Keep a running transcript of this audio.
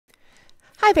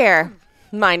Hi there.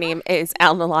 My name is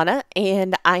Alnilana,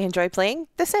 and I enjoy playing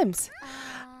The Sims.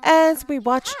 As we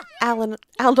watch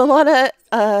Alnilana,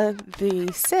 the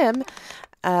Sim,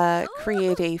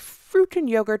 create a fruit and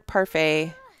yogurt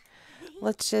parfait,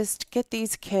 let's just get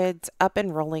these kids up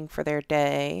and rolling for their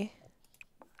day.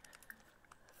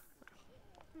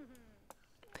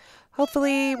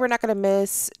 Hopefully, we're not going to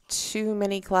miss too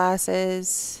many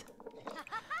classes.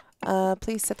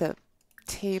 Please set the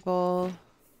table.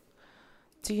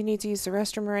 Do you need to use the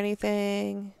restroom or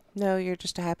anything? No, you're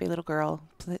just a happy little girl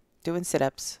doing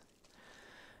sit-ups.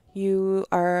 You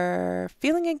are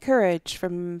feeling encouraged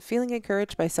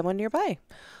by someone nearby.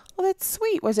 Well, that's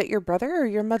sweet. Was it your brother or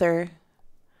your mother?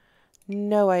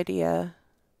 No idea.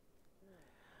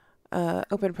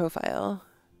 Open profile.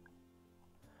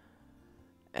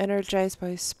 Energized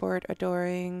by sport,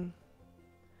 adoring.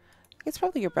 It's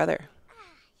probably your brother.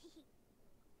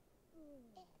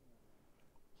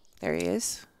 There he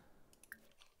is.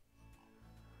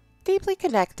 Deeply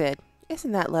connected.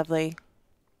 Isn't that lovely?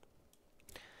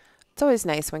 It's always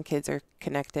nice when kids are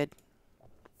connected.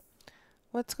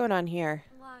 What's going on here?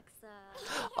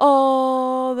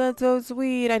 Oh, that's so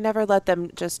sweet. I never let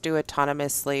them just do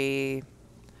autonomously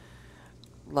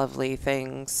lovely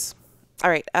things. All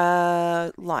right,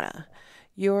 Lana,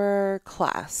 your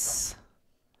class.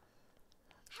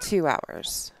 2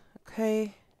 hours.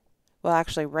 Okay. Well,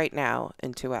 actually, right now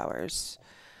in 2 hours.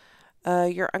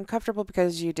 You're uncomfortable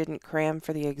because you didn't cram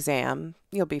for the exam.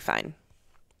 You'll be fine.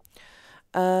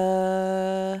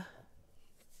 You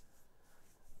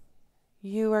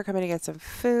are coming to get some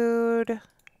food.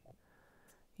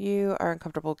 You are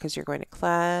uncomfortable because you're going to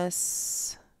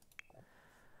class.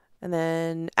 And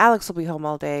then Alex will be home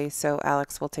all day, so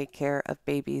Alex will take care of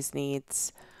baby's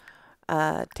needs.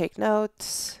 Take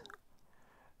notes.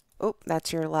 Oh,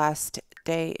 that's your last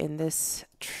day in this,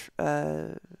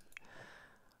 what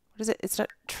is it? It's not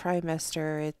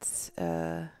trimester, it's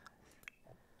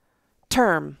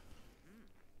term.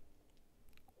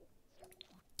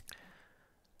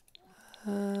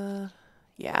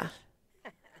 Yeah.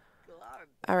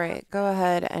 All right, go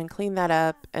ahead and clean that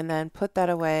up and then put that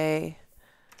away.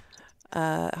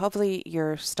 Hopefully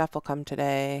your stuff will come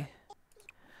today.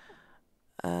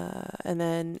 And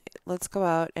then let's go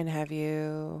out and have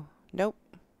you... Nope.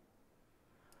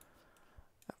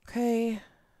 Okay.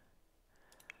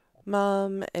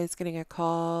 Mom is getting a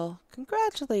call.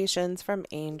 Congratulations from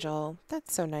Angel.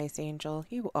 That's so nice, Angel.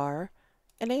 You are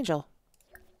an angel.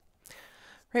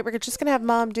 Right, we're just going to have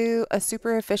Mom do a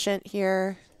super efficient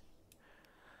here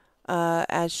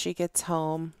as she gets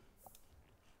home.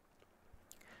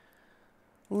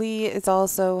 Lee is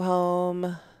also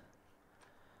home.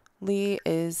 Lee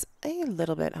is a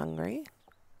little bit hungry.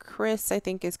 Chris, I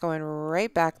think, is going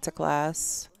right back to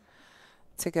class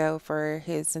to go for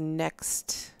his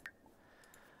next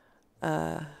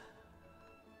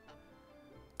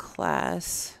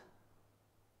class.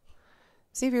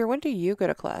 Xavier, when do you go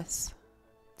to class?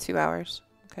 2 hours.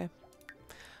 Okay.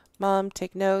 Mom,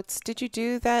 take notes. Did you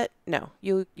do that? No,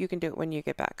 you can do it when you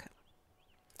get back.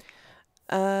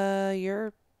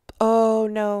 Oh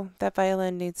no, that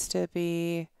violin needs to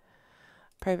be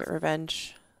private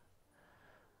revenge.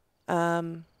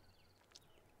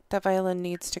 That violin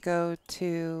needs to go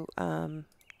to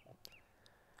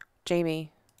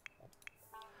Jamie.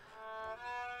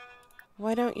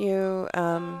 Why don't you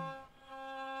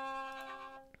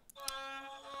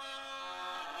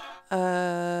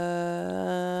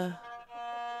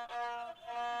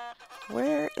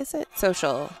where is it?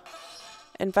 Social.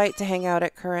 Invite to hang out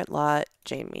at current lot,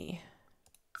 Jamie.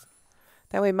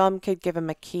 That way Mom could give him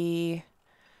a key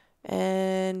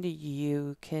and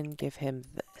you can give him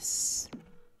this.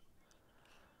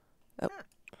 Oh.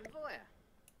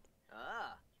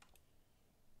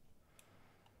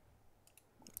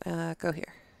 Go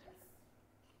here.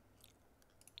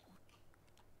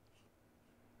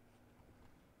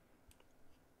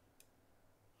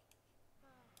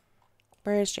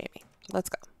 Where is Jamie? Let's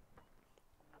go.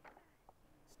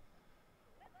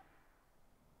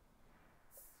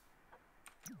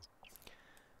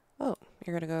 Oh,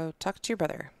 you're going to go talk to your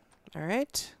brother. All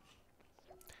right.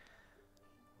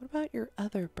 What about your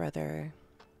other brother?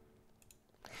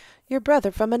 Your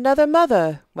brother from another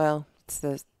mother. Well, it's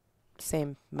the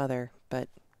same mother, but,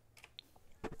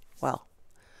 well.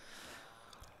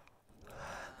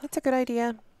 That's a good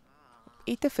idea.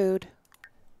 Eat the food.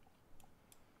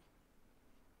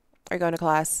 Are you going to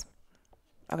class?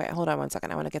 Okay, hold on 1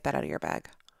 second. I want to get that out of your bag.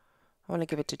 I want to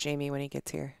give it to Jamie when he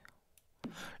gets here.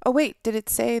 Oh, wait. Did it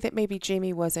say that maybe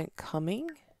Jamie wasn't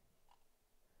coming?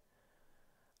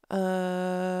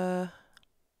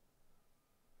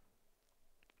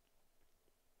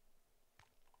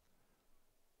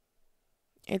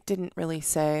 It didn't really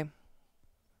say.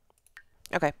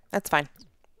 Okay, that's fine.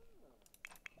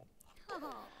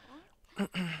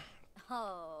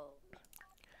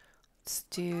 Let's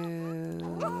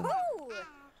do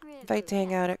invite to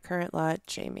hang out at current lot,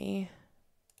 Jamie.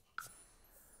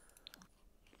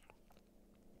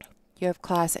 You have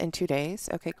class in 2 days.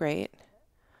 Okay, great.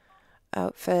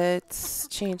 Outfits,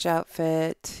 change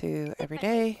outfit to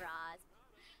everyday.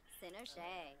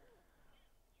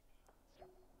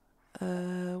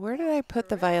 Where did I put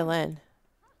the violin?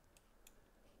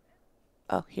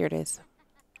 Oh, here it is.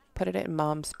 Put it in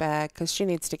Mom's bag because she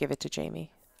needs to give it to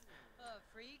Jamie.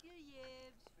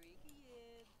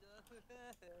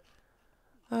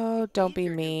 Oh, don't be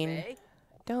mean.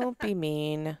 Don't be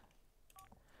mean.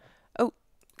 Oh,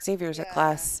 Xavier's at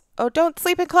class. Oh, don't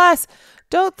sleep in class.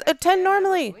 Don't attend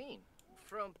normally.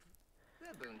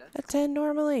 Attend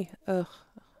normally. Ugh.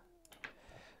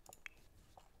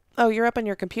 Oh, you're up on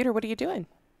your computer. What are you doing?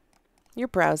 You're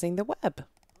browsing the web.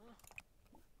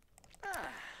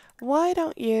 Why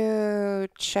don't you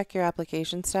check your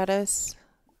application status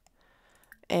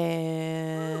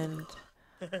and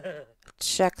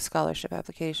check scholarship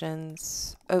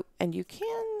applications. Oh, and you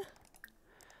can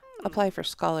apply for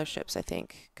scholarships, I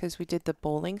think, because we did the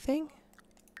bowling thing.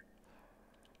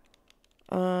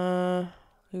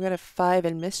 We got a 5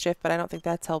 in mischief, but I don't think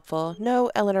that's helpful.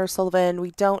 No, Eleanor Sullivan,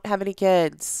 we don't have any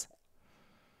kids.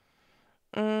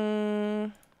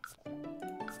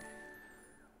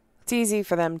 It's easy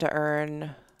for them to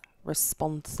earn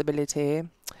responsibility.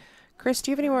 Chris,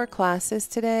 do you have any more classes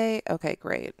today? Okay,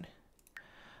 great.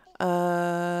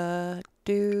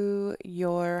 Do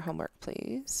your homework,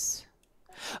 please.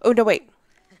 Oh, no, wait.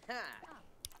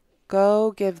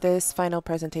 Go give this final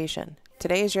presentation.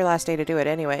 Today is your last day to do it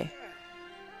anyway.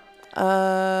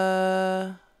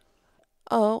 Oh,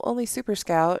 only Super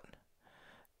Scout.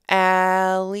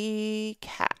 Alley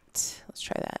Cat. Let's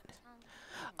try that.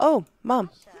 Oh, Mom,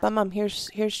 here's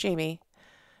Jamie.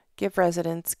 Give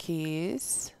residents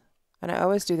keys. And I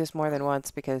always do this more than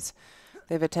once because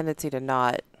they have a tendency to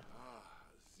not.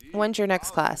 When's your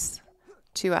next class?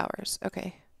 2 hours.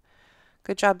 Okay.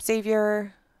 Good job,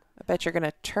 Xavier. I bet you're going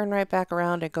to turn right back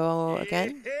around and go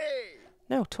again.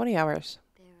 No, 20 hours.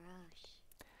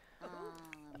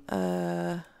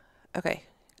 Okay.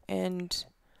 And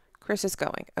Chris is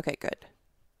going. Okay, good.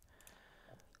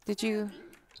 Did you?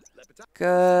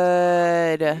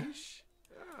 Good.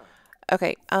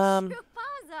 Okay,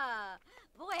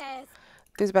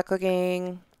 this is about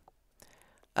cooking.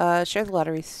 Share the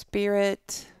lottery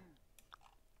spirit.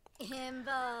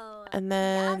 And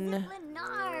then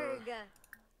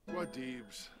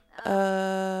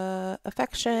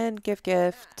affection, give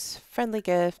gift, friendly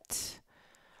gift.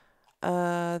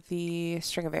 The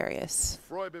string of Arius.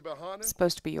 It's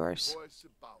supposed to be yours.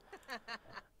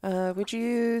 Would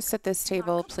you set this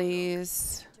table,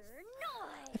 please?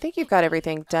 I think you've got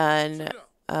everything done.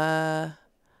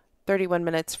 31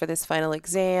 minutes for this final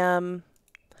exam.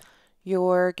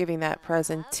 You're giving that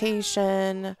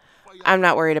presentation. I'm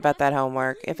not worried about that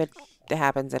homework. If it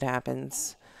happens, it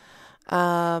happens.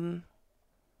 And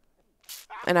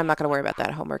I'm not going to worry about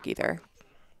that homework either.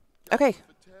 Okay.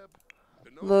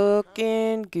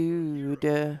 Looking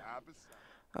good.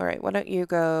 All right, why don't you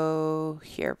go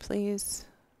here, please?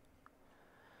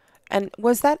 And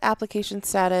was that application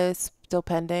status still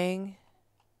pending?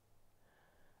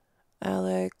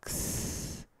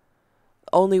 Alex.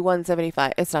 Only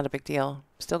 175. It's not a big deal.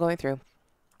 Still going through.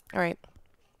 All right.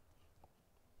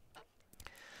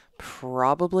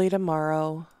 Probably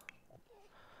tomorrow.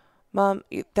 Mom,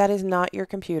 that is not your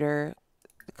computer.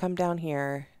 Come down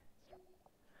here.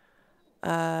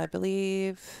 I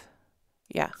believe.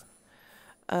 Yeah.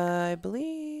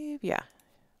 Yeah.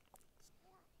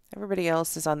 Everybody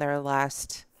else is on their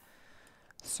last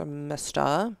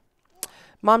semester.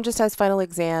 Mom just has final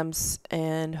exams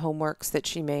and homeworks that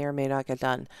she may or may not get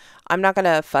done. I'm not going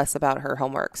to fuss about her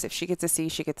homeworks. If she gets a C,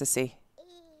 she gets a C.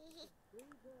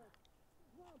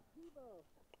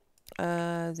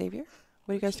 Xavier?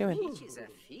 What are you guys doing?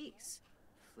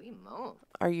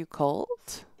 Are you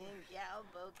cold?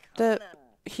 The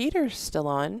heater's still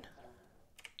on.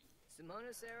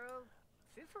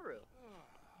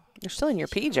 You're still in your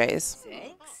PJs.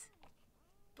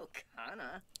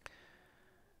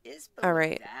 All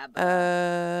right.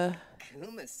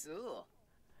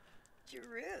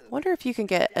 Wonder if you can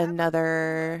get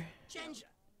another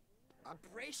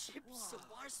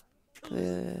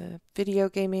video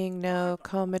gaming. No.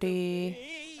 Comedy.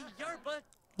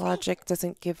 Logic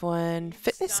doesn't give one.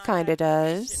 Fitness kind of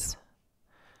does.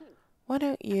 Why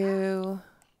don't you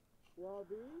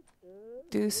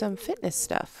do some fitness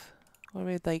stuff? What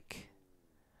would like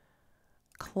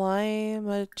Climb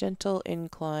a gentle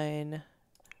incline.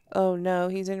 Oh no,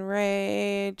 he's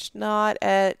enraged. Not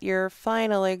at your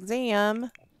final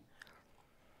exam.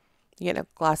 You get a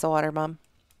glass of water, Mom.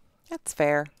 That's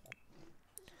fair.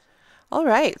 All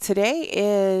right, today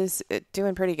is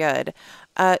doing pretty good.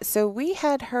 So we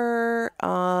had her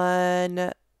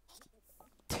on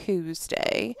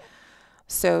Tuesday.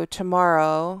 So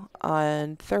tomorrow,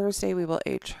 on Thursday, we will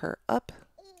age her up.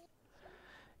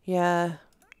 Yeah,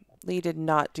 Lee did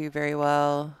not do very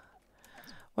well.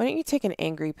 Why don't you take an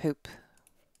angry poop?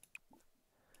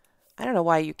 I don't know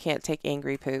why you can't take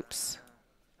angry poops.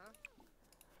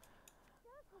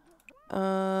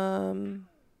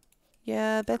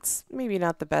 Yeah, that's maybe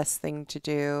not the best thing to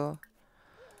do.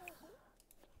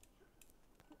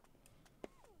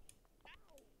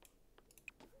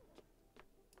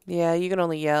 Yeah, you can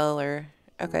only yell or...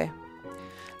 Okay.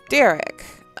 Derrick,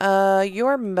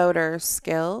 your motor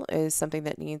skill is something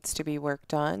that needs to be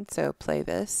worked on, so play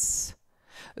this.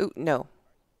 Ooh, no.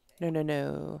 No, no,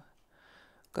 no.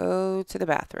 Go to the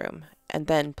bathroom and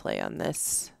then play on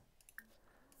this.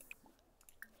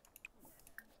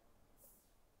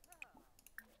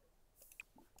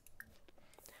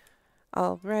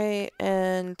 All right,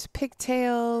 and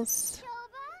pigtails.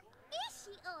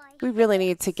 We really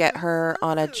need to get her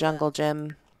on a jungle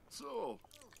gym.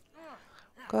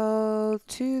 Go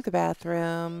to the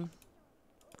bathroom.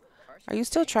 Are you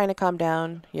still trying to calm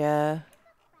down? Yeah.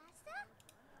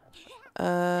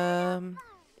 Why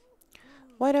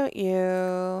don't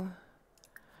you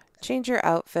change your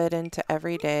outfit into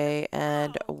everyday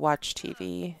and watch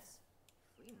TV?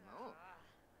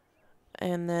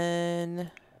 And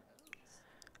then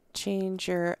change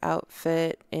your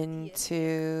outfit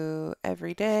into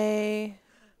everyday.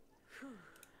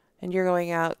 And you're going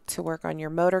out to work on your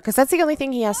motor, because that's the only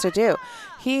thing he has to do.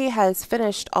 He has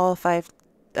finished all 5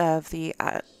 of the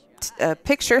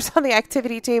pictures on the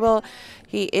activity table.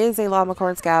 He is a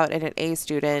Llamacorn Scout and an A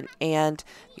student, and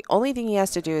the only thing he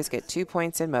has to do is get 2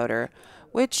 points in motor,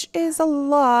 which is a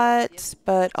lot,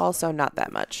 but also not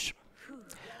that much.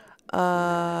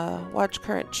 Watch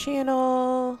current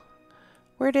channel.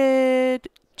 Where did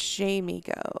Jamie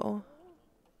go?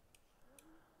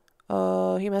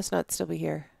 Oh, he must not still be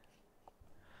here.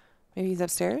 Maybe he's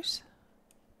upstairs?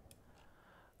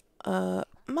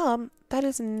 Mom, that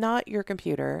is not your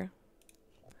computer.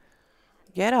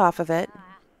 Get off of it.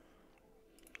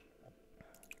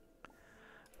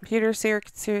 Computer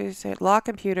series, lock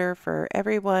computer for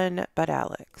everyone but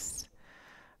Alex.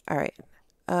 All right.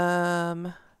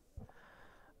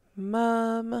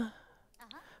 Mom,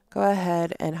 go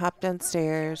ahead and hop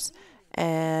downstairs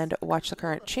and watch the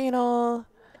current channel.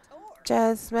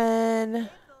 Jasmine,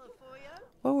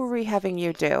 what were we having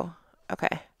you do?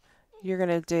 Okay. You're going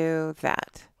to do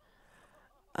that.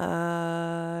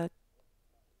 Let's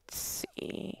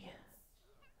see.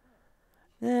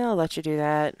 I'll let you do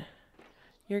that.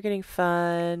 You're getting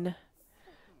fun.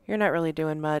 You're not really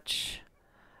doing much.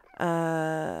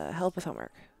 Help with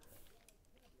homework.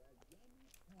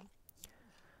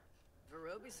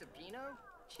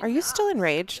 Are you still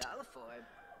enraged?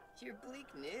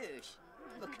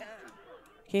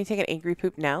 Can you take an angry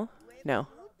poop now? No.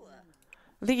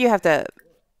 I think you have to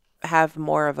have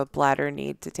more of a bladder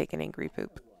need to take an angry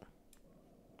poop.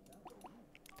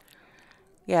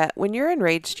 Yeah, when you're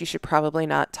enraged, you should probably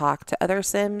not talk to other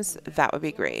Sims. That would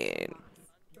be great.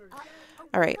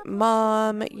 All right,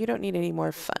 Mom, you don't need any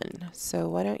more fun. So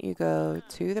why don't you go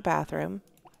to the bathroom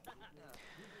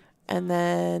and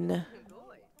then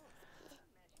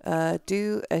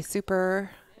do a super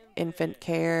infant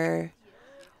care.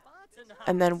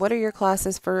 And then what are your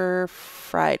classes for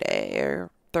Friday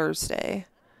or Thursday?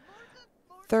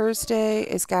 Thursday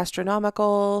is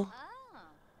gastronomical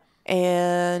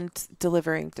and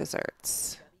delivering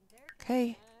desserts.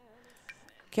 Okay.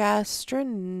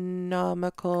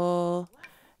 Gastronomical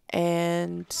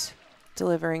and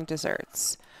delivering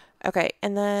desserts. Okay,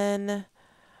 and then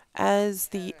as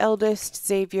the eldest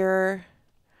Xavier,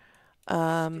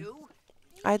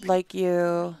 I'd like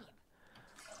you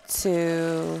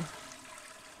to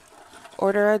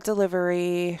order a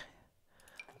delivery.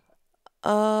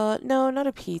 No, not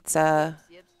a pizza.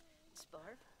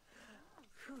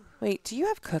 Wait, do you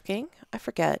have cooking? I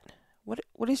forget. What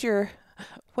is your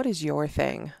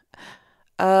thing?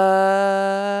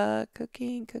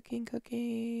 Cooking.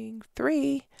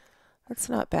 3. That's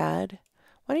not bad.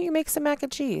 Why don't you make some mac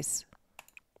and cheese?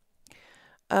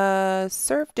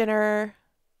 Serve dinner.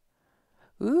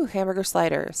 Ooh, hamburger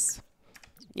sliders.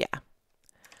 Yeah.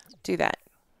 Do that.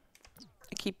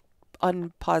 I keep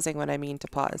unpausing when I mean to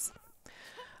pause.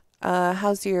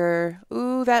 How's your...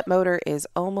 Ooh, that motor is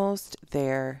almost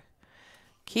there.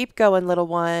 Keep going, little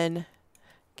one.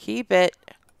 Keep it.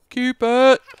 Keep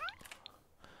it.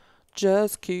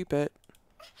 Just keep it.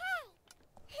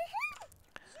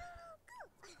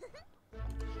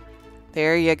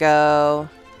 There you go.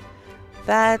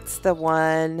 That's the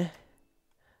one.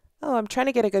 Oh, I'm trying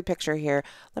to get a good picture here.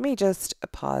 Let me just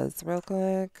pause real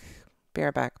quick. Be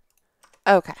right back.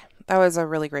 Okay. That was a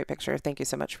really great picture. Thank you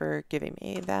so much for giving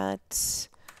me that.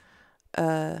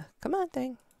 Come on,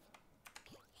 thing.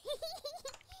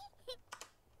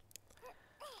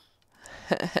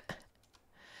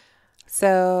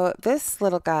 So this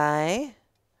little guy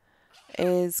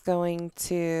is going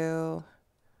to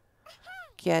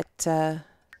get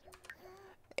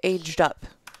aged up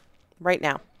right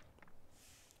now.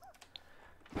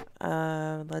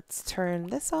 Let's turn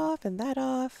this off and that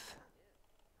off.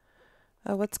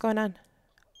 Oh, what's going on?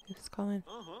 Who's calling?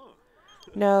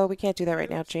 No, we can't do that right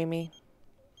now, Jamie.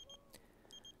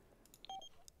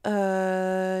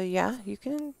 Yeah, you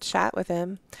can chat with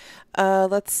him.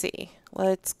 Let's see.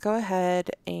 Let's go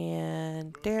ahead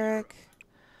and Derrick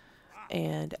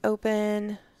and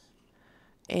open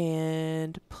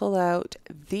and pull out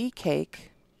the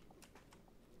cake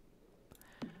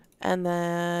and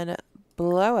then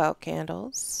blow out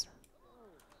candles.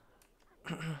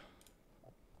 Oh,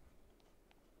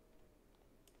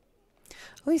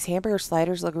 these hamburger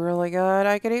sliders look really good.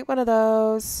 I could eat one of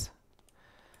those.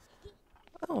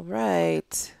 All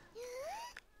right.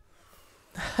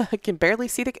 I can barely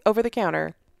see over the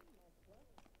counter.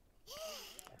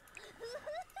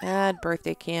 Add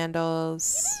birthday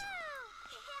candles.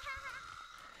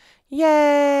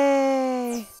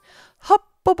 Yay!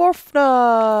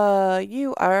 Hoppaborfna!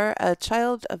 You are a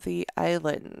child of the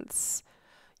islands.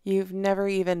 You've never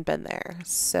even been there,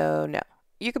 so no.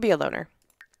 You could be a loner.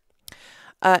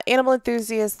 Animal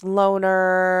enthusiast,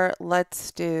 loner.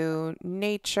 Let's do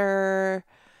nature.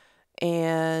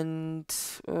 And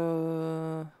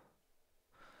I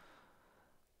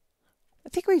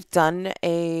think we've done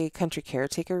a country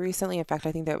caretaker recently. In fact,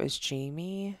 I think that was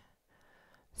Jamie.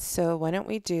 So why don't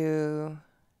we do,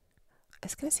 I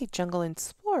was going to say jungle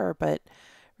explorer, but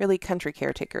really country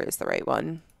caretaker is the right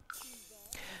one.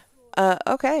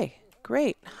 Okay,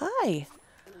 great. Hi.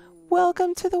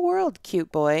 Welcome to the world,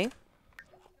 cute boy.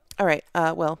 All right,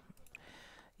 well,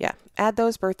 yeah, add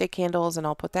those birthday candles and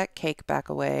I'll put that cake back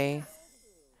away.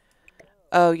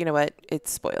 Oh, you know what? It's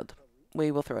spoiled.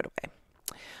 We will throw it away.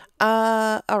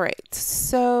 All right,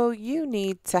 so you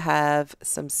need to have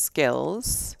some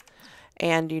skills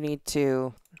and you need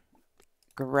to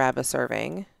grab a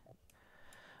serving.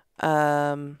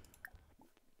 Right,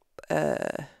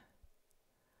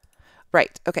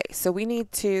 okay, so we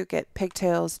need to get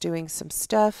Pigtails doing some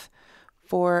stuff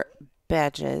for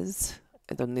badges.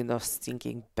 I don't need no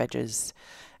stinking badges.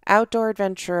 Outdoor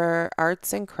adventurer,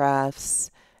 arts and crafts,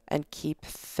 and keep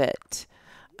fit.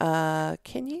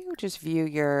 Can you just view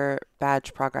your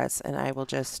badge progress and I will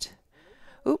just...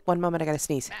 Ooh, one moment, I gotta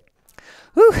sneeze.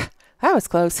 Ooh, that was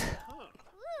close.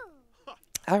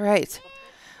 All right.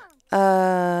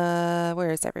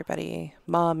 Where is everybody?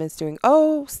 Mom is doing...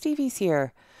 Oh, Stevie's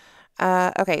here.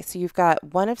 Okay, so you've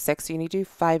got 1 of 6, so you need to do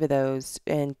 5 of those,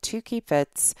 and 2 keep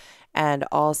fits, and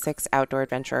all 6 outdoor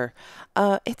adventure.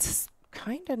 It's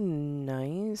kind of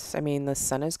nice. I mean, the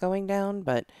sun is going down,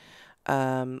 but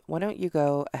why don't you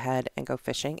go ahead and go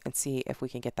fishing and see if we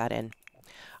can get that in.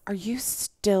 Are you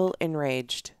still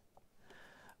enraged?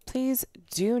 Please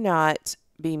do not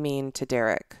be mean to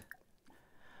Derrick.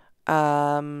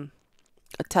 Tell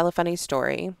a funny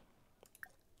story.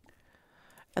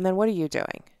 And then what are you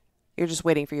doing? You're just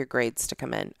waiting for your grades to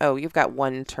come in. Oh, you've got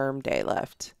 1 term day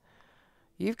left.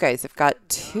 You guys have got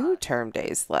 2 term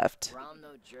days left.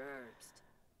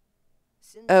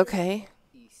 Okay.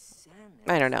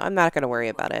 I don't know. I'm not going to worry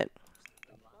about it.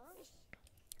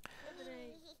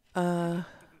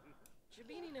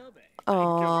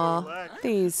 Aw,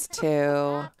 these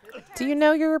 2. Do you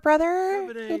know your brother?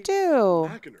 You do.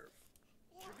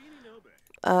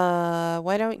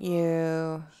 Why don't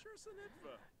you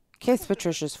kiss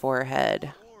Patricia's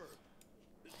forehead?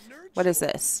 What is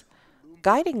this?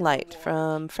 Guiding light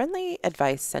from Friendly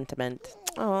Advice Sentiment.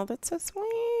 Oh, that's so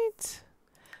sweet.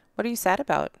 What are you sad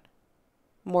about?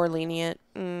 More lenient.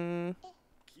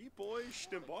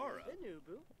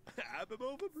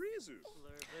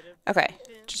 Okay,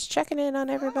 just checking in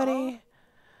on everybody.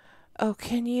 Oh,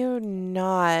 can you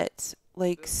not,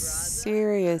 like,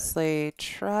 seriously,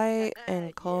 try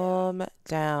and calm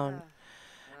down.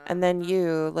 And then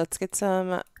you, let's get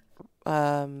some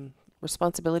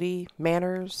responsibility,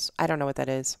 manners. I don't know what that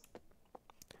is.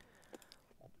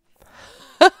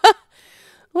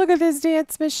 Look at this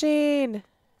dance machine.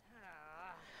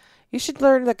 You should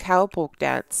learn the cowpoke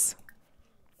dance.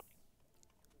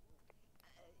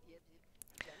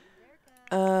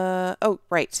 Oh,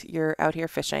 right. You're out here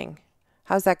fishing.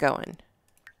 How's that going?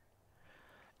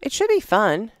 It should be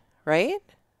fun, right?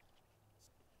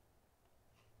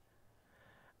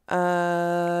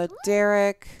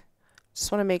 Derrick,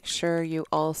 just want to make sure you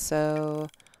also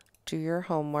do your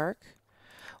homework.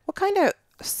 What kind of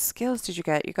skills did you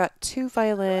get? You got 2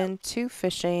 violin, 2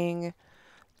 fishing,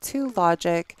 2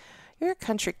 logic. You're a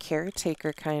country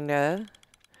caretaker, kinda.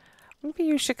 Maybe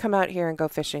you should come out here and go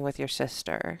fishing with your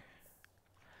sister.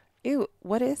 Ew,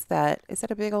 what is that? Is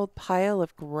that a big old pile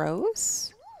of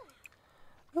gross?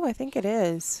 Oh, I think it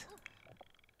is.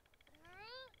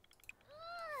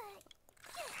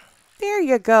 There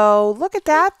you go. Look at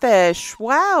that fish.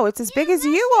 Wow, it's as big as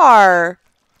you are.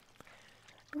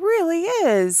 It really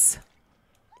is.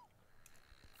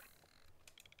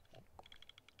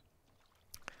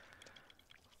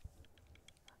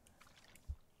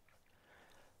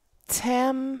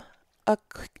 Tam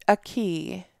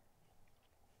Aki.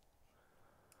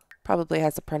 Probably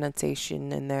has a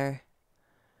pronunciation in there.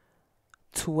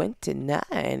 29.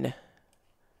 I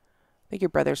think your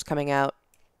brother's coming out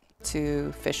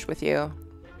to fish with you.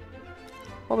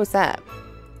 What was that?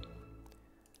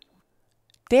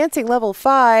 Dancing level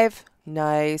 5.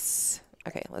 Nice.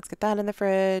 Okay, let's get that in the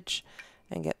fridge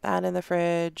and get that in the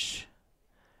fridge.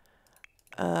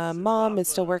 Mom is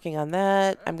still working on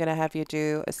that. I'm going to have you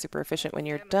do a super efficient when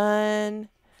you're done.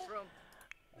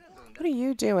 What are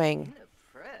you doing?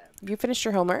 You finished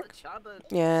your homework?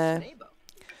 Yeah.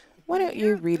 Why don't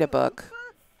you read a book?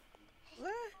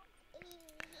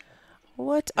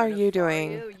 What are you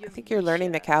doing? I think you're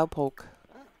learning the cowpoke.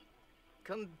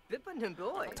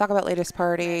 Talk about latest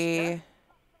party.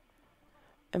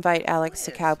 Invite Alex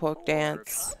to cowpoke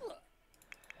dance.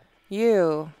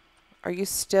 You're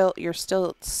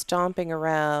still stomping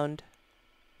around.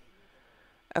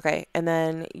 Okay, and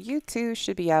then you two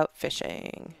should be out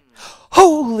fishing.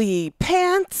 Holy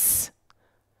pants!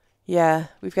 Yeah,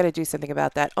 we've got to do something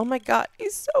about that. Oh my god,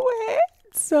 he's so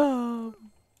handsome.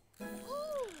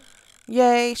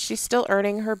 Yay, she's still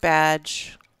earning her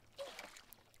badge.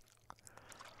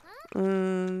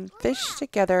 Fish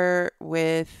together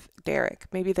with Derrick.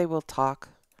 Maybe they will talk.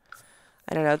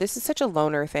 I don't know. This is such a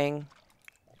loner thing.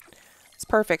 It's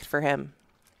perfect for him.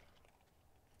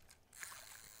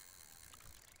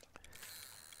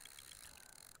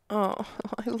 Oh,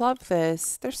 I love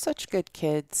this. They're such good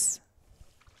kids.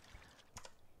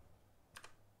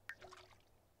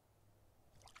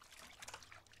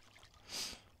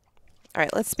 All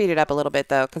right, let's speed it up a little bit,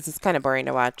 though, because it's kind of boring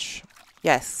to watch.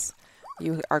 Yes,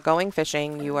 you are going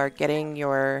fishing. You are getting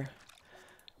your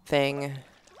thing.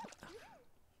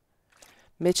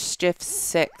 Mischief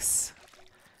 6.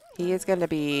 He is going to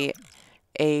be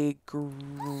a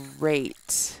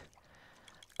great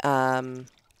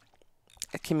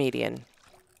a comedian.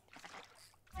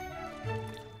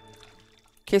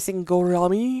 Kissing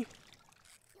Gorami.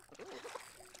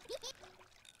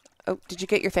 Oh, did you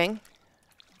get your thing?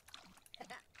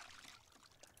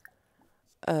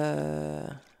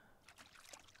 Oh.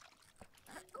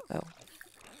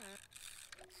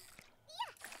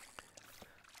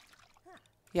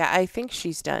 Yeah, I think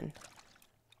she's done.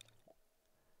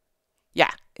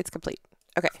 Yeah, it's complete.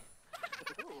 Okay.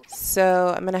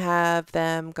 So I'm going to have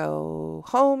them go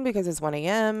home because it's 1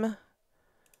 a.m.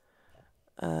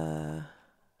 I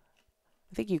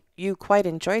think you quite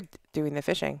enjoyed doing the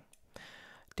fishing,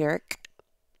 Derrick.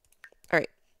 All right.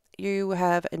 You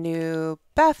have a new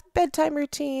bedtime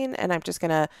routine, and I'm just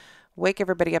going to wake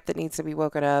everybody up that needs to be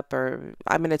woken up, or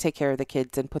I'm going to take care of the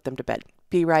kids and put them to bed.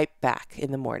 Be right back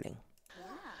in the morning.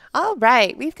 All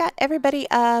right. We've got everybody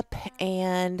up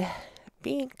and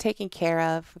being taken care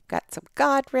of. We've got some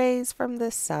God rays from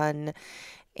the sun,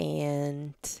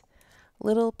 and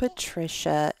little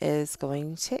Patricia is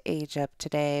going to age up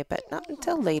today, but not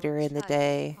until later in the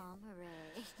day.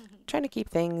 Trying to keep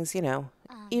things,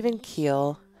 even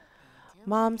keel.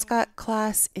 Mom's got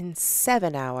class in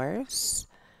 7 hours,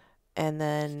 and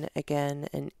then again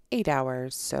in 8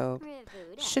 hours, so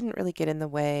shouldn't really get in the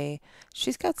way.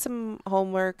 She's got some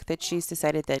homework that she's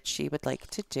decided that she would like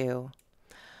to do.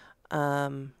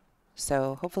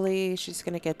 So hopefully she's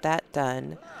going to get that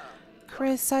done.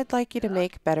 Chris, I'd like you to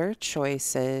make better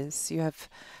choices. You have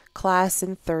class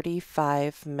in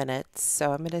 35 minutes,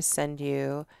 so I'm going to send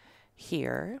you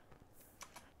here.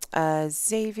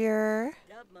 Xavier,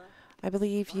 I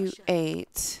believe you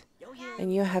ate,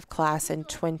 and you have class in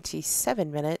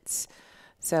 27 minutes,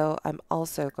 so I'm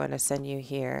also going to send you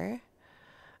here.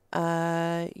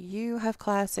 You have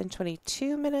class in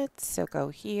 22 minutes, so go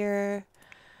here.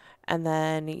 And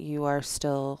then you are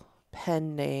still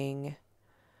pending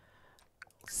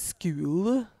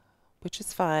school, which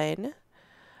is fine.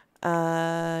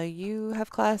 You have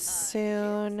class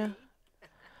soon.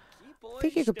 I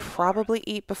think you could probably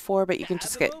eat before, but you can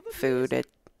just get food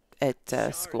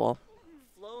at school.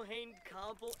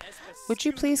 Would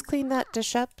you please clean that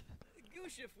dish up?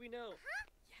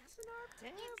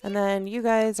 And then you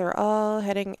guys are all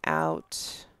heading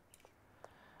out.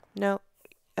 No,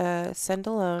 send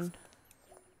alone.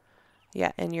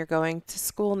 Yeah, and you're going to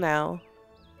school now,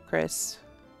 Chris.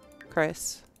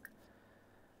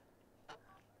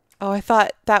 Oh, I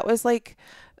thought that was like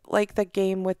the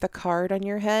game with the card on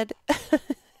your head.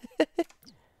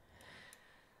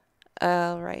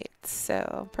 All right,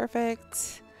 so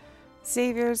perfect.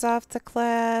 Xavier's off to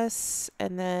class,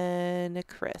 and then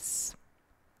Chris.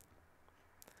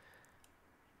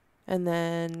 And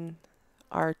then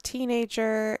our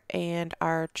teenager and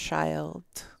our child.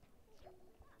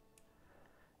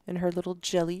 And her little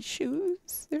jelly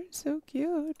shoes. They're so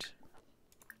cute.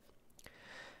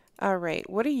 All right,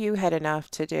 what are you heading off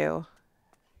to do?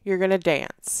 You're going to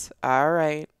dance. All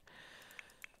right.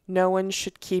 No one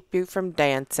should keep you from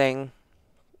dancing.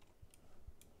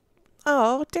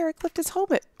 Oh, Derrick left his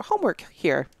homework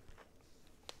here.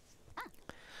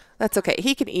 That's okay.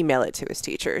 He can email it to his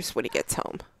teachers when he gets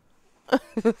home.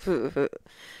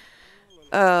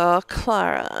 Oh,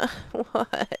 Clara.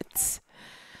 What?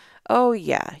 Oh,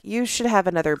 yeah. You should have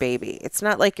another baby. It's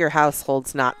not like your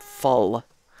household's not full.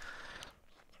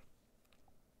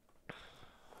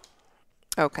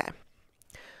 Okay.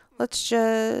 Let's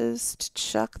just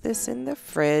chuck this in the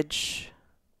fridge.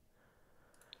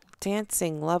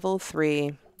 Dancing level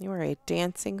 3. You are a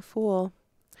dancing fool.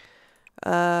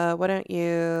 Why don't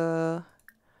you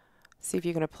see if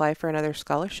you can apply for another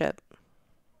scholarship?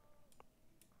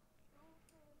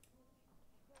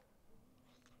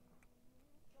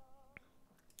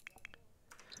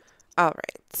 All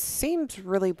right. Seems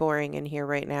really boring in here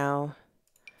right now.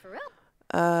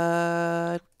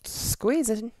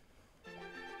 Squeezing.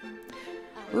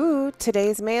 Ooh,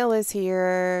 today's mail is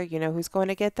here. You know who's going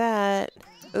to get that?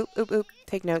 Oop, oop, oop.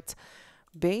 Take notes.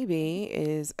 Baby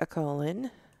is a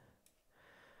colon.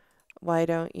 Why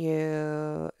don't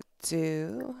you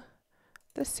do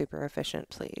the super efficient,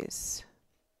 please?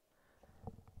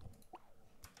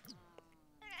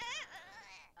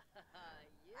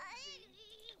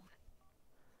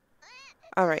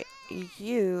 All right.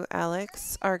 You,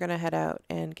 Alex, are going to head out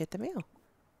and get the mail.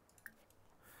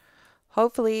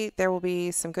 Hopefully there will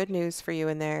be some good news for you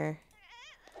in there.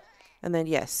 And then,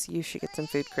 yes, you should get some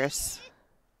food, Chris.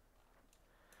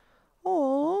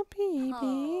 Oh,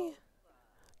 baby.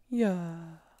 Yeah.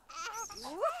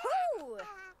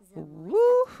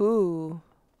 Woohoo.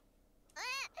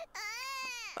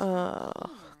 Oh,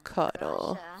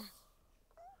 cuddle.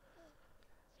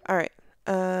 All right.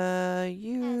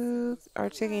 You are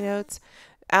taking notes.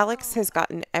 Alex has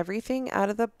gotten everything out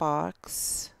of the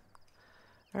box.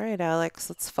 All right, Alex,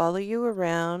 let's follow you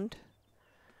around.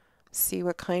 See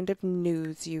what kind of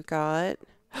news you got.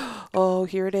 Oh,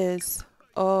 here it is.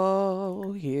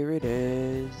 Oh, here it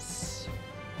is.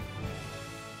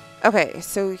 Okay,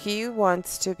 so he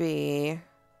wants to be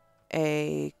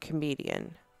a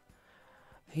comedian.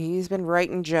 He's been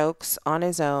writing jokes on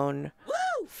his own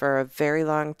for a very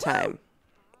long time.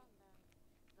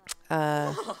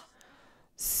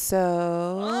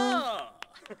 So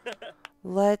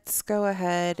let's go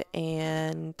ahead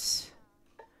and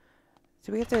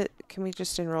do we have to, can we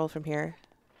just enroll from here?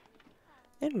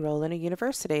 Enroll in a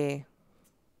university.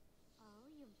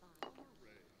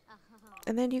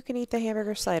 And then you can eat the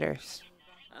hamburger sliders.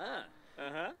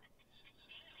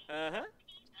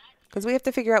 Because we have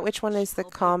to figure out which one is the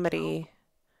comedy.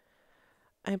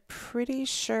 I'm pretty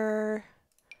sure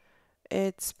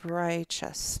it's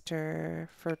Brychester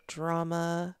for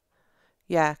drama.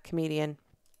 Yeah, comedian.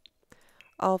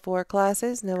 All 4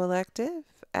 classes, no elective.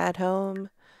 At home.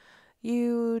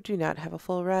 You do not have a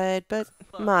full ride, but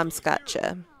Mom's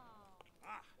gotcha.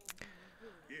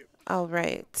 All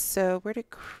right, so where did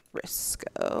Chris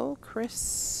go?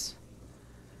 Chris.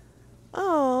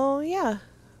 Oh, yeah.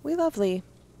 We lovely.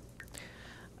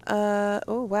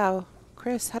 Oh, wow.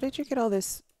 Chris, how did you get all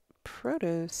this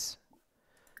produce?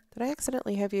 Did I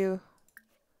accidentally have you?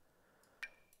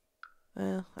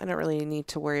 Well, I don't really need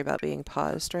to worry about being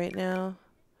paused right now.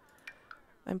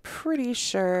 I'm pretty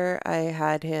sure I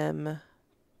had him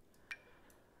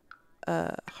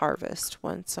harvest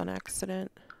once on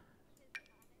accident.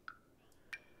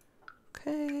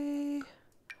 Okay.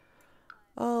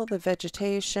 All the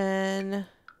vegetation.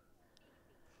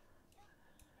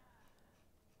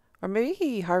 Or maybe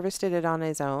he harvested it on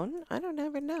his own. I don't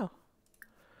ever know.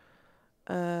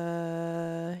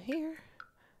 Here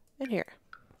and here.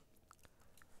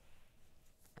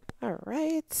 All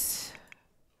right.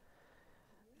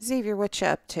 Xavier, what you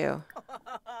up to?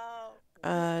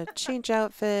 Change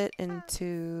outfit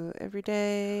into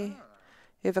everyday.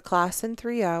 You have a class in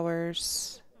 3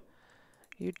 hours.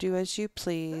 You do as you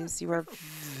please. You are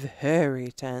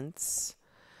very tense.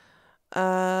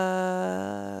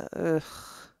 Ugh.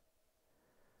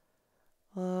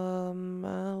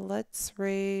 Let's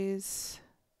raise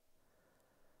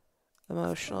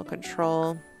emotional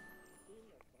control.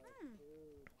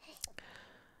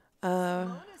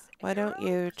 Why don't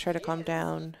you try to calm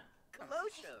down?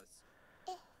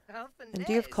 And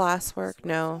do you have classwork?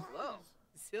 No.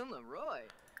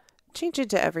 Change it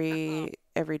to every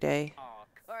day.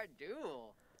 I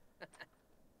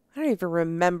don't even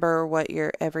remember what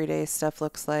your everyday stuff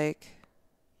looks like.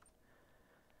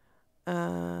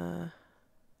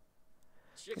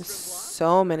 There's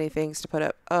so many things to put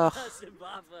up. Ugh.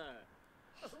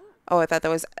 Oh, I thought that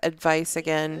was advice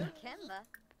again.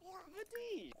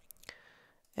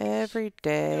 Every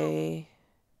day.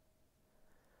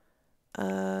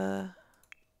 Why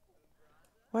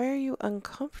are you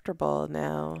uncomfortable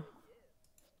now?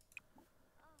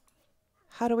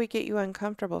 How do we get you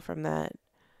uncomfortable from that?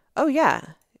 Oh,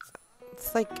 yeah.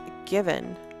 It's like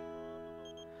given.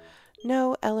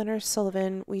 No, Eleanor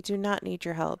Sullivan, we do not need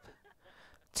your help.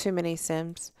 Too many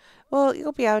Sims. Well,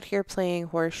 you'll be out here playing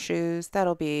horseshoes.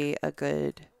 That'll be a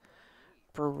good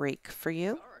break for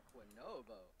you.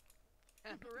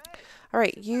 All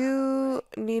right, you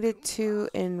needed to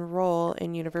enroll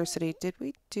in university. Did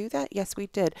we do that? Yes, we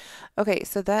did. Okay,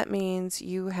 so that means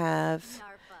you have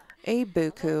a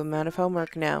buku amount of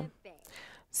homework now.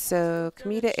 So,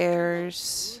 Comida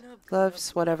Airs,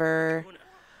 Loves Whatever,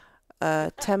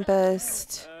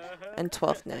 Tempest, and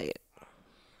 12th Night.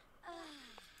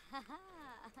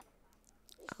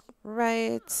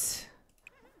 Right.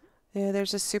 Yeah,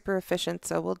 there's a super efficient,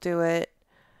 so we'll do it.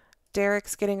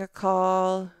 Derrick's getting a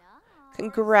call.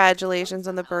 Congratulations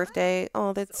on the birthday.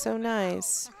 Oh, that's so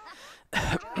nice.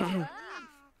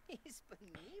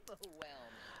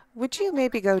 Would you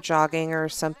maybe go jogging or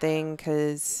something?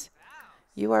 Because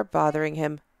you are bothering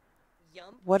him.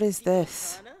 What is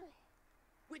this?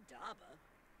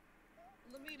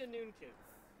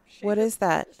 What is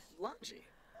that?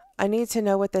 I need to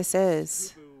know what this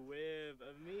is.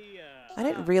 I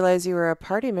didn't realize you were a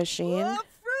party machine.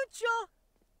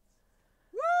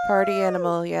 Party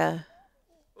animal, yeah.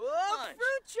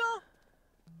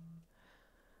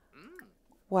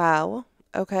 Wow.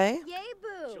 Okay.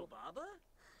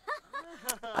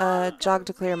 Jog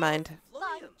to clear mind.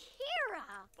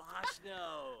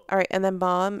 Alright, and then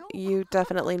Mom, you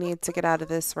definitely need to get out of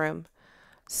this room.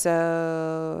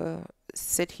 So,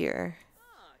 sit here.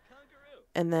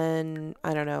 And then,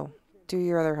 I don't know, do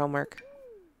your other homework.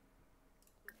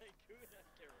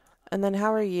 And then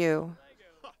how are you?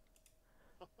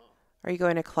 Are you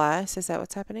going to class? Is that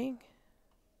what's happening?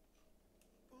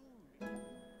 I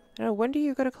don't know, when do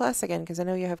you go to class again? Because I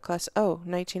know you have class,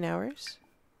 19 hours?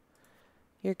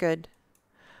 You're good.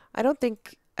 I don't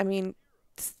think, I mean,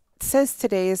 it says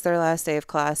today is their last day of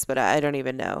class, but I don't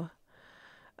even know.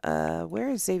 Where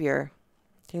is Xavier?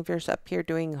 Xavier's up here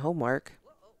doing homework.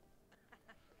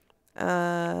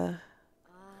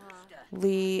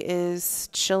 Lee is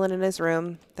chilling in his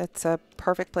room. That's a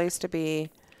perfect place to be.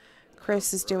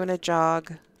 Chris is doing a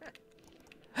jog.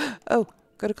 Oh,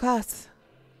 go to class.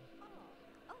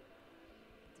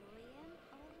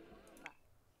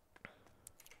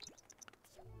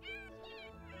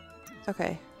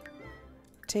 Okay.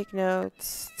 Take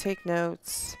notes. Take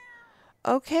notes.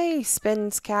 Okay,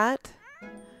 Spins Cat.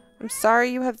 I'm sorry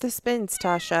you have the spins,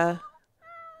 Tasha.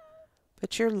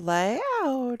 But you're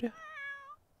loud.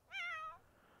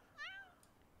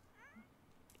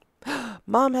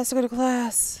 Mom has to go to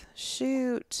class.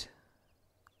 Shoot.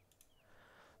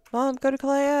 Mom, go to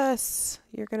class.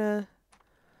 You're gonna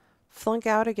flunk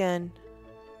out again.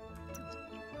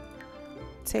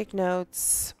 Take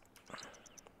notes.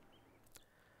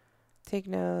 Take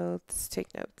notes.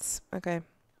 Take notes. Okay.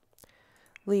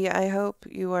 Lee, I hope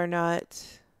you are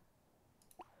not...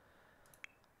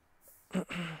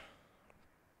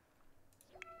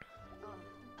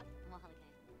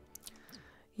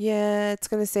 Yeah, it's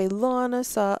going to say Lana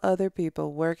saw other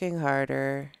people working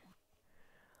harder.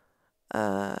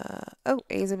 Oh,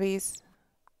 A's and B's.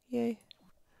 Yay.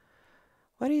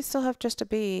 Why do you still have just a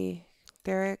B,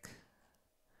 Derrick?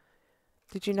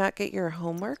 Did you not get your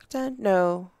homework done?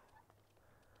 No.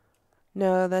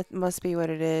 No, that must be what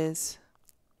it is.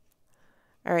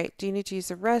 All right, do you need to use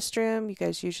the restroom? You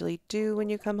guys usually do when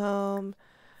you come home.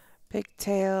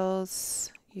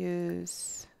 Pigtails,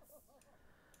 use.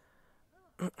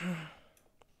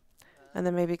 And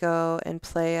then maybe go and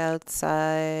play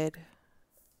outside.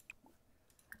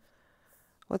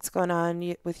 What's going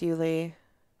on with you, Lee?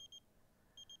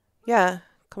 Yeah,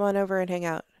 come on over and hang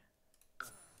out.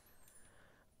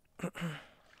 All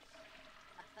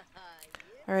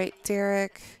right,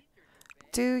 Derrick,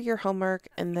 do your homework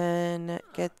and then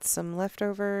get some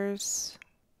leftovers.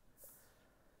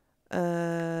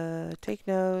 Take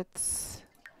notes.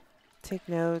 Take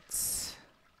notes.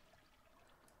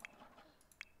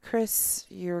 Chris,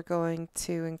 you're going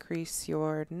to increase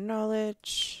your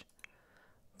knowledge.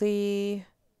 Lee,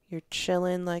 you're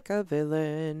chilling like a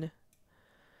villain.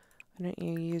 Why don't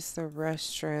you use the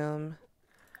restroom?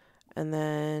 And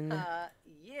then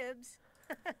Yibs.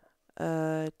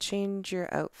 change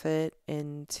your outfit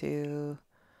into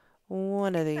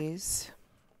one of these.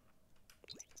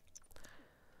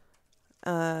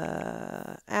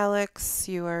 Alex,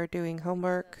 you are doing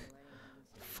homework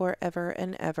forever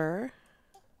and ever.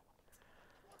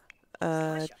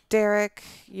 Derrick,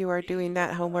 you are doing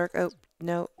that homework. Oh,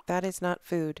 no, that is not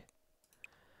food.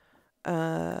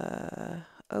 Open.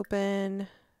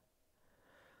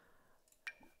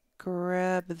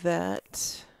 Grab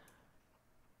that.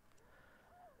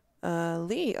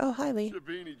 Lee. Oh, hi, Lee.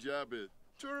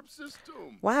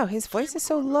 Wow, his voice is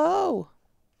so low.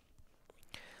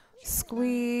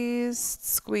 Squeezed,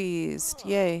 squeezed.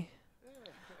 Yay.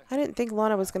 I didn't think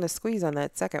Lana was going to squeeze on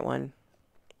that second one.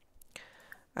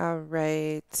 All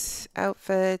right.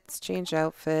 Outfits. Change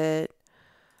outfit.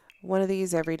 One of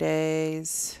these every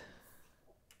days.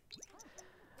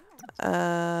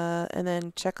 And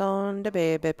then check on the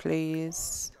baby,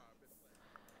 please.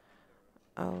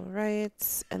 All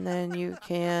right. And then you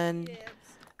can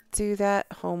do that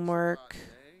homework.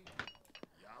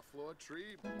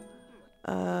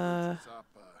 How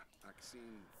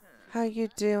you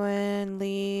doing,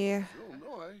 Lee?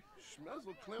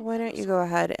 Why don't you go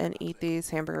ahead and eat these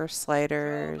hamburger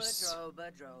sliders?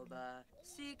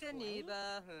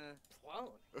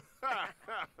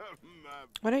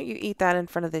 Why don't you eat that in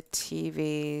front of the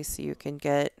TV so you can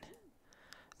get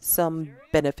some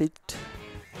benefit?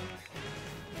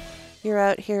 You're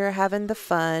out here having the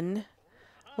fun.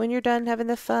 When you're done having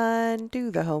the fun,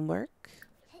 do the homework.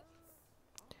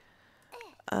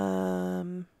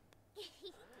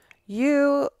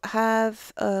 You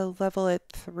have a level at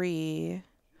 3.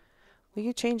 Will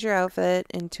you change your outfit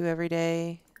into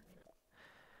everyday?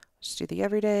 Just do the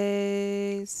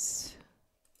everydays.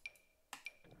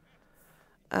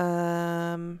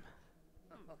 And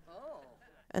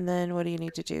then what do you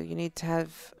need to do? You need to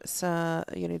have some,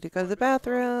 you need to go to the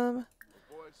bathroom.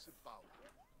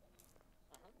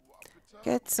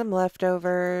 Get some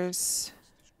leftovers.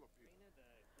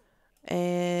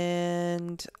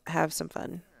 And have some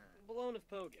fun.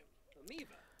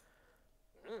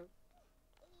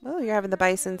 Oh, you're having the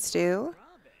bison stew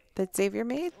that Xavier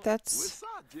made? That's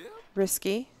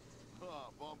risky.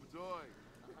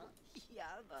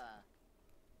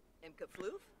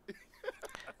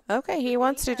 Okay, he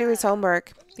wants to do his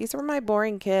homework. These were my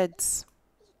boring kids.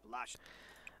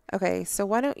 Okay, so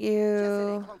why don't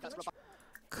you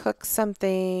cook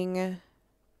something?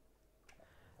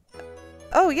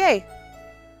 Oh, yay!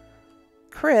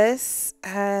 Chris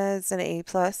has an A+,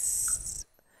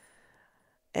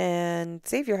 and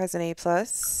Xavier has an A+,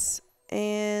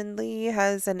 and Lee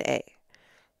has an A,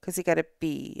 because he got a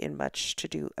B in Much to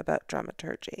Do About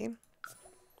Dramaturgy.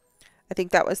 I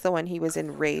think that was the one he was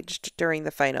enraged during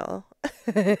the final.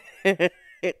 All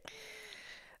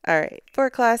right, 4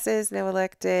 classes, no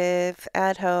elective,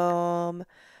 at home,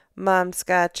 mom's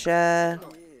gotcha.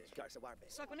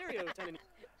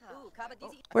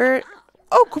 We're,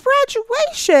 oh,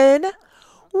 graduation?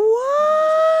 What?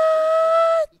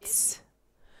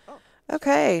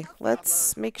 Okay,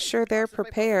 let's make sure they're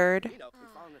prepared.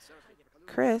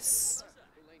 Chris,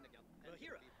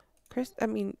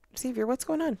 Xavier, what's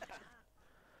going on?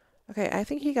 Okay, I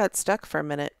think he got stuck for a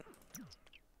minute.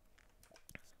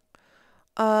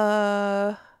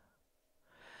 Yeah,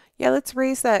 let's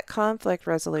raise that conflict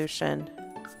resolution.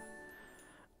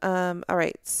 All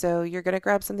right, so you're going to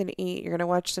grab something to eat. You're going to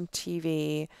watch some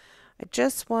TV. I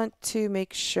just want to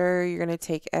make sure you're going to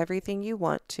take everything you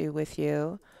want to with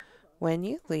you when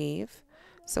you leave.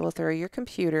 So we'll throw your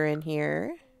computer in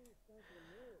here.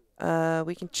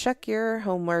 We can check your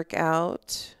homework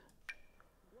out.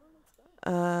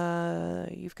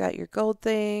 You've got your gold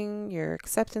thing, your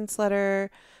acceptance letter,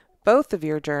 both of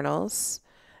your journals.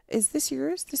 Is this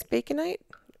yours, this Baconite?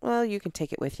 Well, you can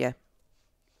take it with you.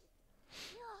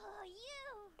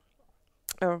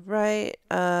 All right.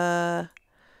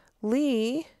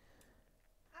 Lee,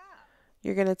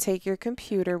 you're going to take your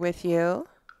computer with you.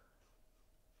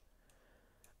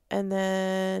 And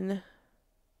then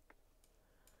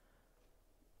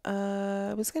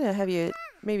I was going to have you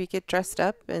maybe get dressed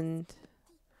up and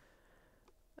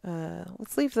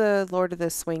let's leave the Lord of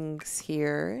the Swings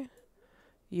here.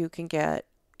 You can get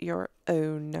your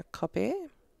own copy.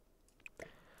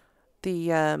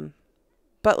 The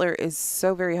butler is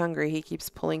so very hungry, he keeps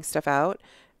pulling stuff out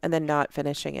and then not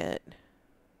finishing it.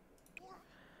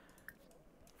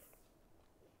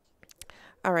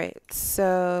 All right,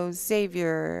 so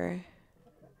Xavier,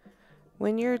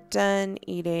 when you're done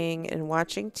eating and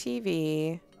watching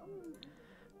TV,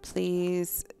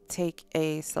 please take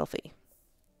a selfie.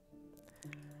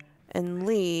 And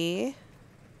Lee,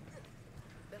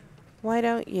 why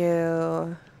don't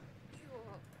you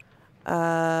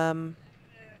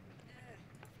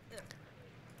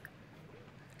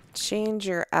change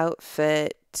your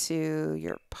outfit to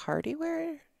your party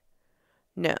wear?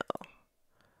 No.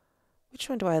 Which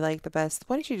one do I like the best?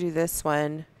 Why don't you do this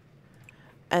one?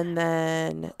 And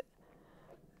then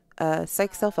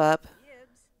psych yourself up.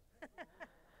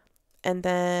 And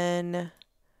then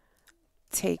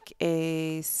take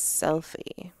a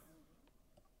selfie.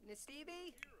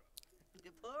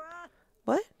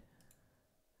 What?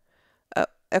 Oh,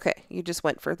 okay. You just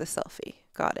went for the selfie.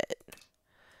 Got it.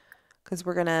 Because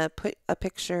we're going to put a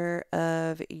picture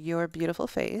of your beautiful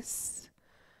face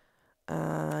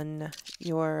on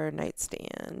your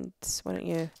nightstand. Why don't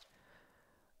you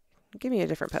give me a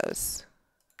different pose?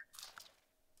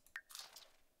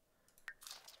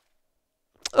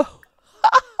 Oh,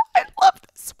 I love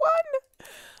this one.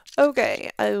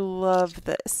 Okay, I love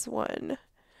this one.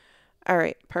 All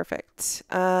right, perfect.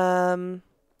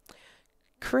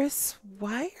 Chris,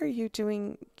 why are you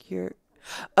doing your...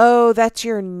 Oh, that's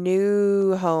your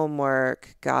new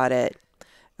homework. Got it.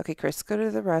 Okay, Chris, go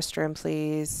to the restroom,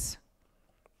 please.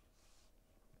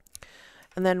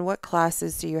 And then what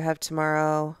classes do you have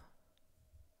tomorrow?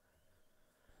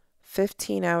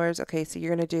 15 hours. Okay, so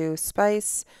you're going to do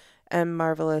Spice and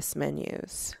Marvelous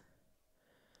Menus.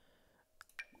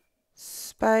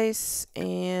 Spice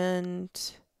and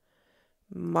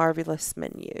Marvelous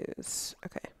Menus.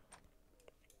 Okay.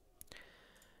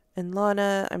 And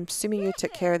Lana, I'm assuming you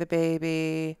took care of the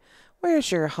baby.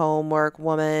 Where's your homework,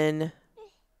 woman?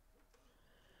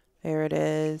 There it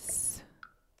is.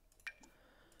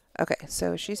 Okay,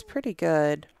 so she's pretty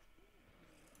good.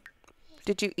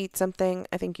 Did you eat something?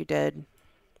 I think you did.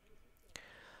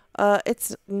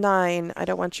 It's 9. I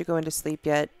don't want you going to sleep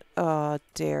yet. Oh,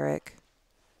 Derrick.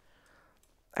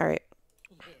 All right.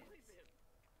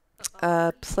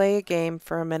 Play a game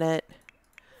for a minute.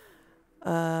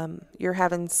 You're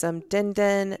having some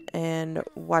din-din and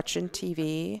watching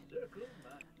TV.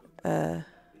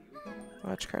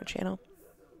 Watch current channel.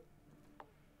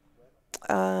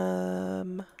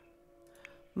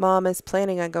 Mom is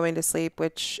planning on going to sleep,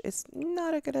 which is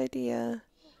not a good idea.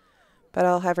 But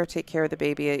I'll have her take care of the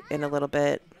baby in a little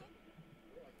bit.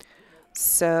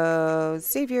 So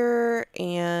Xavier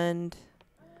and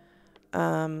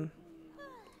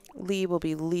Lee will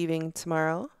be leaving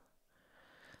tomorrow.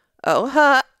 Oh,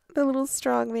 ha! The little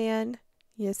strong man.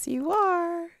 Yes, you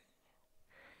are.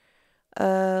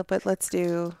 But let's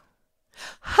do...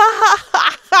 Ha ha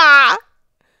ha ha!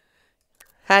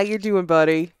 How you doing,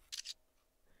 buddy?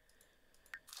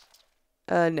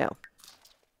 No.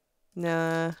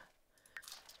 Nah.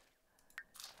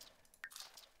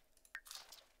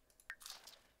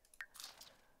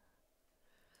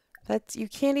 That's... You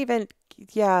can't even...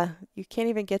 Yeah, you can't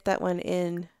even get that one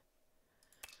in.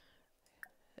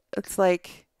 It's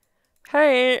like...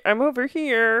 Hey, I'm over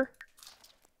here.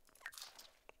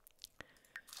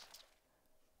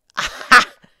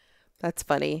 That's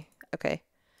funny. Okay.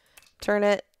 Turn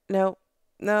it. No.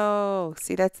 No.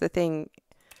 See, that's the thing.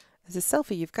 As a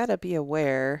selfie, you've got to be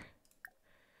aware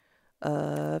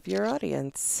of your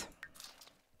audience.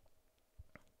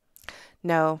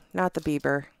 No, not the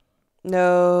Bieber.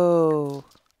 No.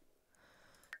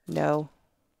 No.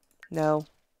 No.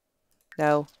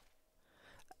 No.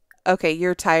 Okay,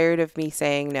 you're tired of me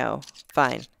saying no.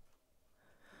 Fine.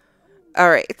 All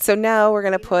right, so now we're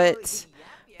going to put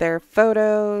their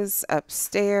photos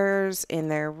upstairs in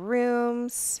their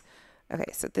rooms.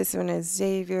 Okay, so this one is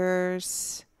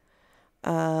Xavier's.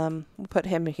 We'll put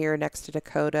him here next to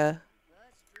Dakota.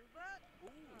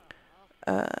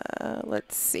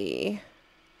 Let's see.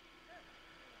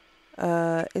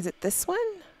 Is it this one?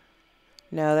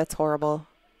 No, that's horrible.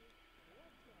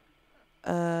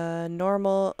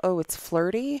 Normal. Oh, it's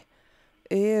flirty?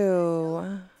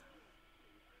 Ew.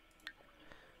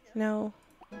 No.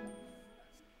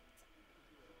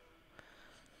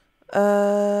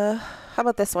 How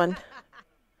about this one?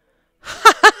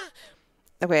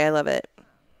 Okay, I love it.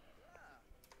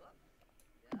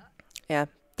 Yeah,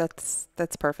 that's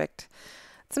perfect.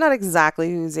 It's not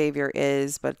exactly who Xavier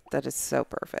is, but that is so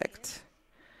perfect.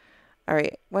 All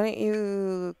right, why don't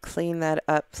you clean that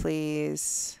up,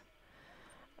 please?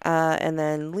 And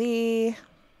then Lee,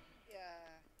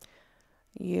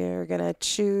 you're going to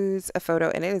choose a photo,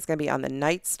 and it is going to be on the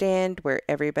nightstand where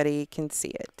everybody can see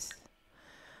it.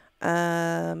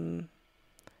 I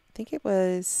think it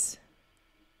was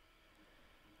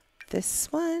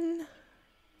this one.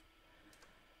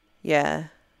 Yeah.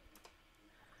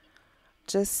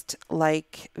 Just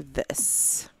like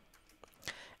this.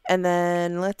 And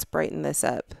then let's brighten this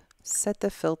up. Set the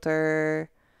filter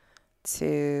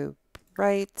to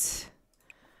bright.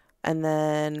 And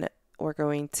then we're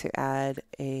going to add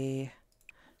a,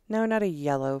 no, not a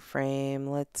yellow frame.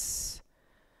 Let's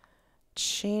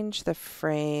change the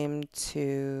frame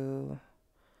to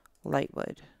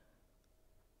lightwood.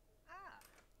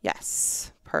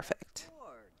 Yes, perfect.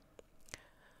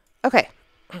 Okay.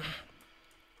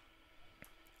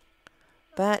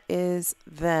 That is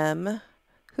them.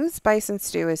 Whose bison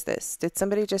stew is this? Did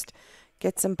somebody just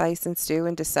get some bison stew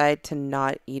and decide to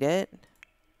not eat it?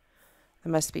 It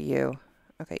must be you.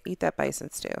 Okay, eat that bison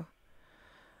stew.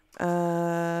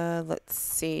 Let's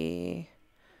see.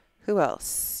 Who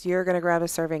else? You're going to grab a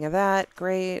serving of that.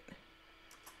 Great.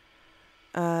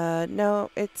 No,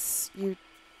 it's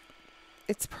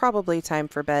probably time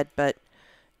for bed, but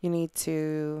you need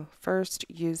to first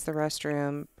use the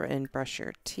restroom and brush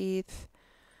your teeth.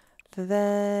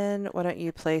 Then why don't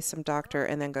you play some doctor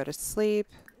and then go to sleep.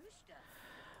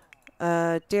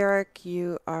 Derrick,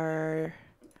 you are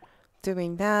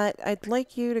doing that. I'd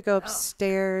like you to go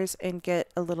upstairs and get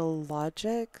a little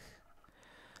logic.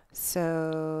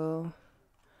 So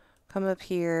come up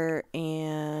here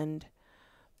and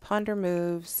ponder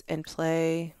moves and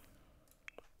play.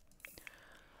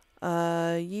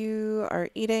 You are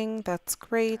eating. That's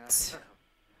great.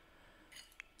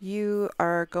 You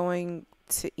are going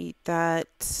to eat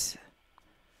that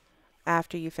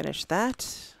after you finish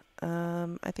that.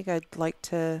 I think I'd like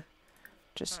to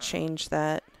just change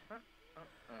that.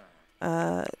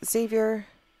 Xavier,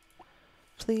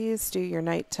 please do your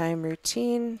nighttime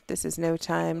routine. This is no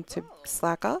time to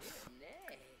slack off.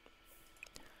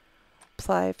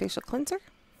 Apply facial cleanser.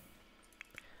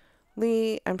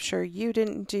 Lee, I'm sure you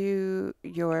didn't do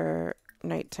your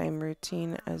nighttime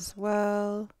routine as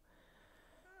well.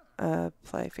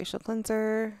 Apply facial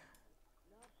cleanser.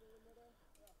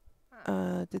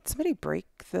 Did somebody break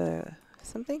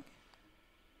something?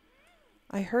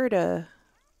 I heard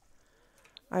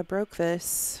I broke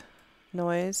this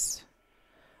noise.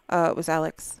 It was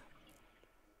Alex.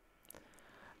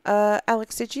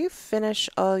 Alex, did you finish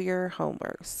all your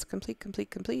homeworks?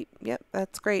 Complete. Yep,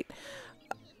 that's great.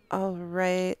 All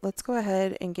right, let's go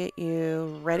ahead and get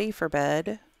you ready for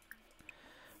bed.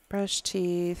 Brush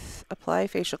teeth, apply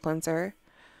facial cleanser.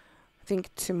 I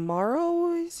think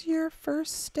tomorrow is your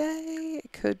first day.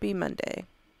 It could be Monday.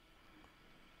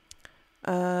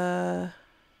 Do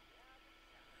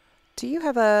you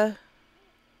have a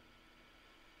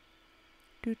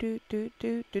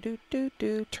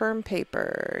term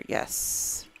paper?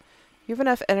 Yes. You have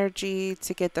enough energy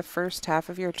to get the first half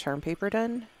of your term paper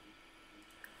done,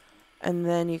 and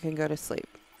then you can go to sleep.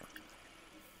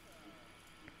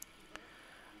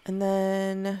 And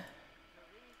then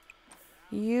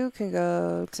you can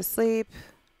go to sleep,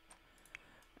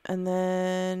 and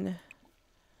then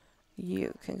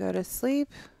you can go to sleep,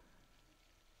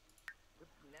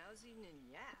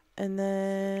 and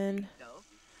then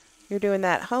you're doing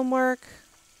that homework.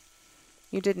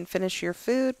 You didn't finish your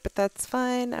food, but that's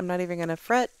fine. I'm not even going to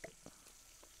fret.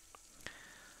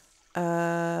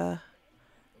 Then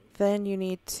you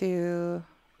need to...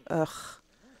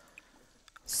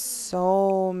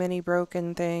 So many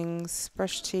broken things.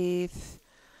 Brush teeth,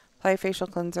 apply facial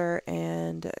cleanser,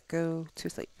 and go to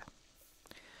sleep.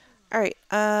 All right.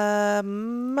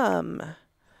 Mom,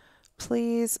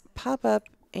 please pop up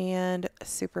and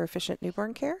super efficient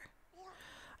newborn care.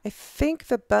 I think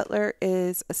the butler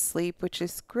is asleep, which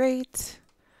is great.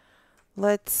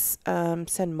 Let's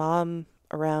send Mom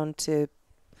around to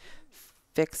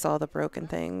fix all the broken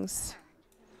things.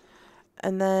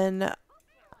 And then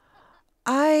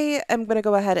I am going to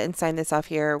go ahead and sign this off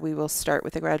here. We will start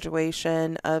with the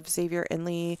graduation of Xavier and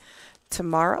Lee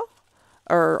tomorrow,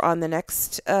 or on the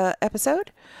next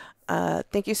episode.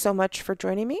 Thank you so much for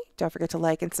joining me. Don't forget to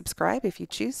like and subscribe if you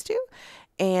choose to.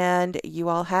 And you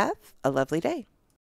all have a lovely day.